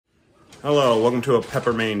Hello, welcome to a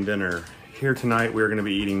peppermint dinner. Here tonight we're going to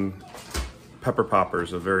be eating pepper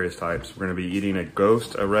poppers of various types. We're going to be eating a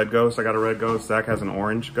ghost, a red ghost. I got a red ghost. Zach has an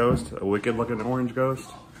orange ghost, a wicked looking orange ghost.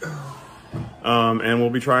 And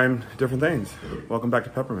we'll be trying different things. Welcome back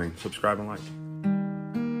to Peppermint. Subscribe and like.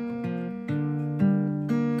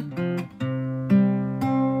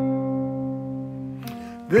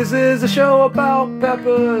 This is a show about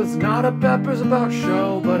peppers, not a peppers about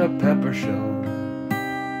show, but a pepper show.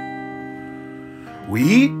 We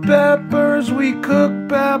eat peppers, we cook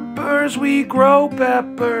peppers, we grow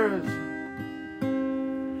peppers.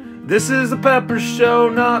 This is a pepper show,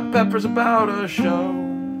 not peppers about a show.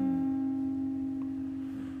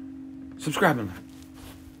 Subscribe and like.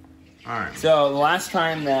 All right. So the last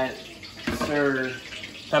time that Sir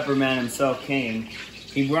Pepperman himself came,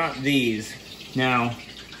 he brought these. Now,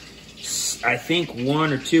 I think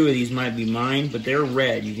one or two of these might be mine, but they're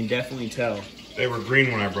red. You can definitely tell. They were green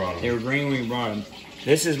when I brought them. They were green when we brought them.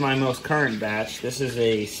 This is my most current batch. This is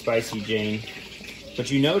a Spicy Jane. But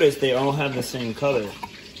you notice they all have the same color.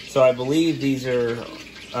 So I believe these are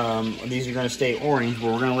going to stay orange,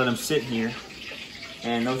 but we're going to let them sit here.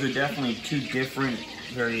 And those are definitely two different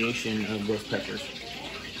variations of those peppers.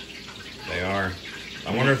 They are.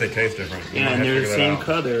 I wonder if they taste different. Yeah, and they're the same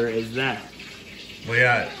color as that. Well,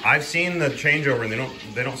 yeah, I've seen the changeover, and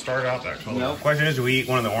they don't start out that color. Nope. The question is, do we eat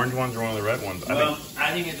one of the orange ones or one of the red ones? Well,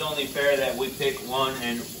 I think it's only fair that we pick one,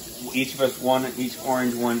 and each of us one, each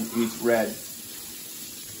orange, one each red.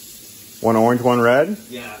 One orange, one red?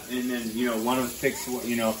 Yeah, and then, one of us picks,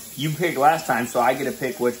 you picked last time, so I get to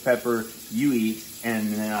pick which pepper you eat,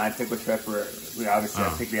 and then I pick which pepper,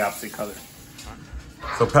 I pick the opposite color.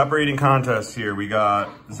 So pepper eating contest here. We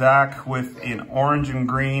got Zach with an orange and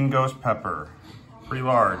green ghost pepper. Pretty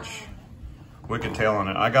large. Wicked tail on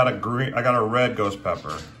it. I got a red ghost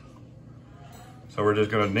pepper. So we're just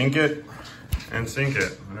gonna dink it and sink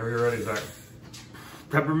it. Whenever you're ready, Zach.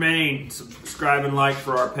 Peppermint, subscribe and like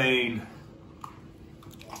for our pain.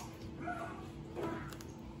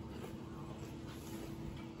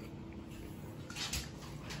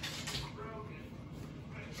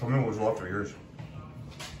 Tell me what was left of yours.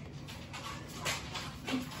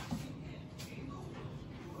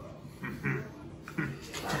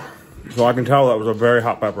 So I can tell that was a very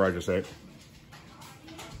hot pepper I just ate.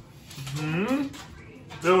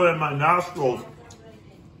 Feel it in my nostrils.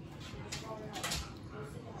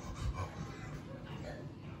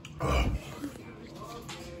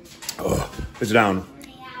 It's down.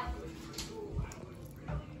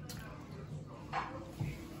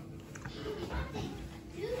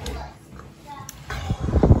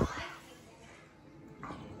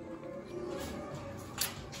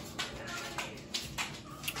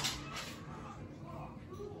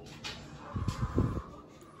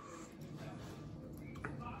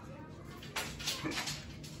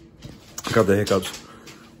 I got the hiccups.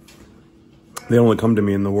 They only come to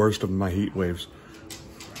me in the worst of my heat waves.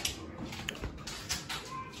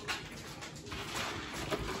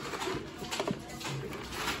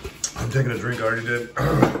 I'm taking a drink, I already did.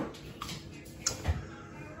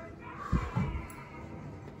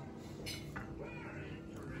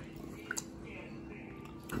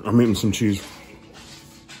 I'm eating some cheese.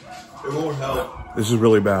 It won't help. This is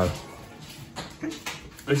really bad.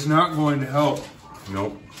 It's not going to help.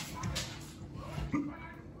 Nope.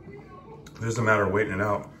 It doesn't matter waiting it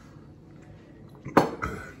out.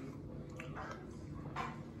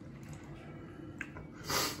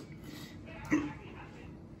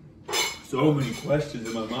 So many questions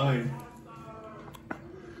in my mind.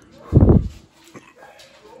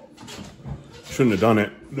 Shouldn't have done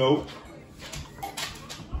it. Nope.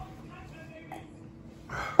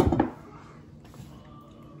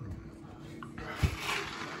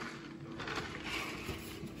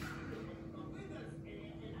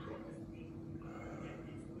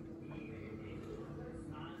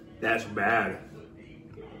 That's bad.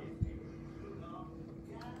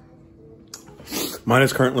 Mine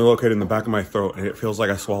is currently located in the back of my throat, and it feels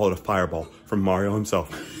like I swallowed a fireball from Mario himself.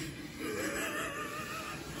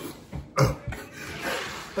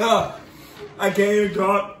 I can't even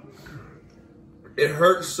talk. It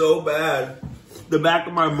hurts so bad. The back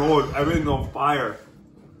of my mouth, everything's on fire.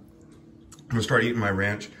 I'm gonna start eating my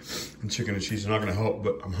ranch and chicken and cheese. It's not gonna help,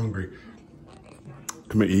 but I'm hungry.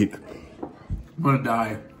 Come and eat. I'm gonna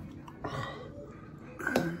die.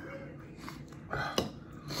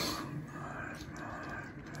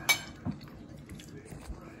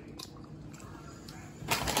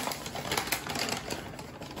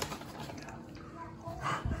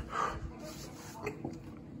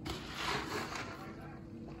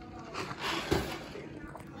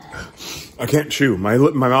 I can't chew. My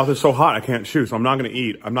mouth is so hot. I can't chew. So I'm not gonna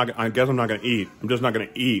eat. I guess I'm not gonna eat. I'm just not gonna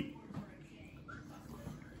eat.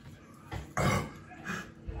 Are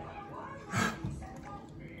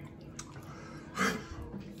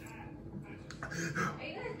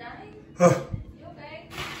you guys dying? You okay?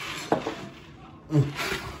 You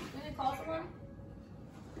gonna call someone?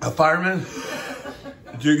 A fireman?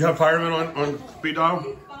 Do you have firemen on speed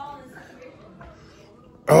dial?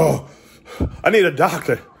 Oh, I need a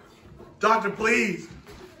doctor. Doctor, please.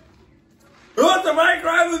 Who wants the mic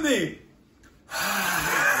ride with me?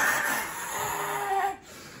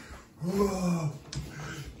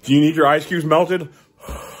 Do you need your ice cubes melted?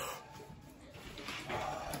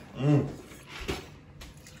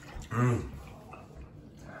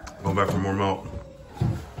 Go back for more milk.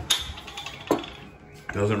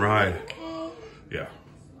 Doesn't ride. Yeah.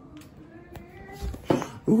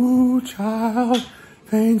 Ooh, child,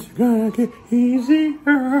 things are gonna get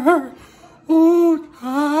easier. Ooh,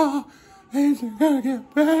 child, things are gonna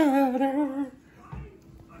get better.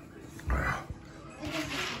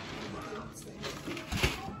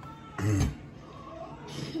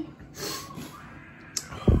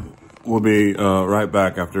 We'll be right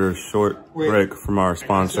back after a short break from our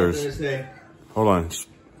sponsors. Hold on.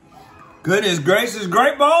 Goodness gracious,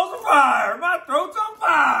 great balls of fire! My throat's on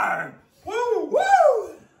fire! Woo!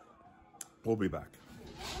 Woo! We'll be back.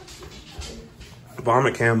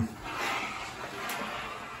 Vomit cam.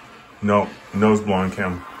 No, nose blowing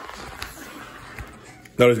cam.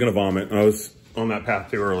 Thought I was gonna vomit. I was on that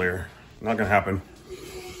path too earlier. Not gonna happen.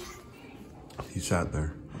 He sat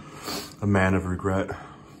there. A man of regret,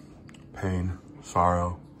 pain,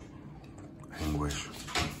 sorrow, anguish.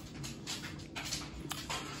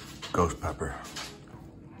 Ghost pepper.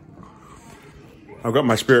 I've got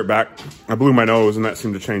my spirit back. I blew my nose and that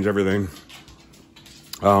seemed to change everything.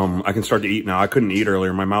 I can start to eat now. I couldn't eat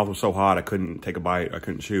earlier. My mouth was so hot I couldn't take a bite. I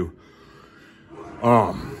couldn't chew.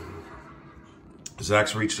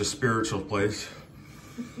 Zach's reached a spiritual place.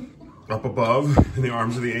 Up above in the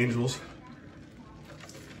arms of the angels.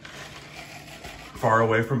 Far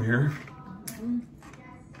away from here.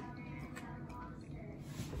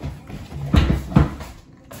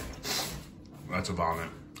 That's a vomit.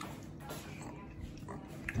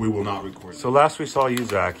 We will not record. So last we saw you,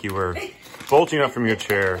 Zach, you were bolting up from your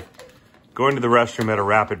chair, going to the restroom at a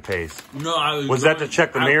rapid pace. No, I was. Was that to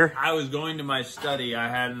check the mirror? I was going to my study. I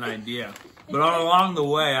had an idea, but all along the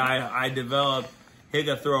way, I developed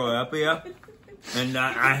hiccuthroepia, and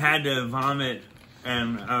I had to vomit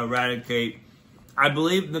and eradicate. I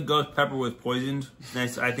believe the ghost pepper was poisoned. I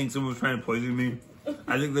think someone was trying to poison me.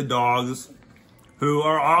 I think the dogs, who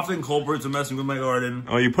are often culprits of messing with my garden.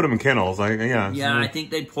 Oh, you put them in kennels, yeah. Yeah, I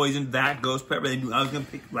think they poisoned that ghost pepper. They knew I was gonna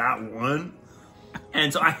pick that one,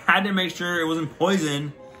 and so I had to make sure it wasn't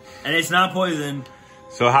poison, and it's not poison.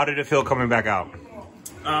 So how did it feel coming back out?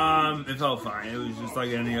 It felt fine. It was just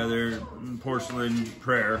like any other porcelain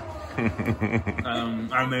prayer.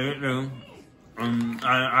 I made it through.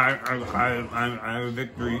 I have a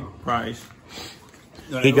victory prize.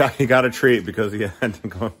 He got a treat because he had to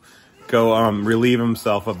go relieve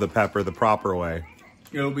himself of the pepper the proper way.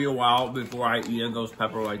 It'll be a while before I eat a ghost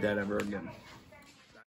pepper like that ever again.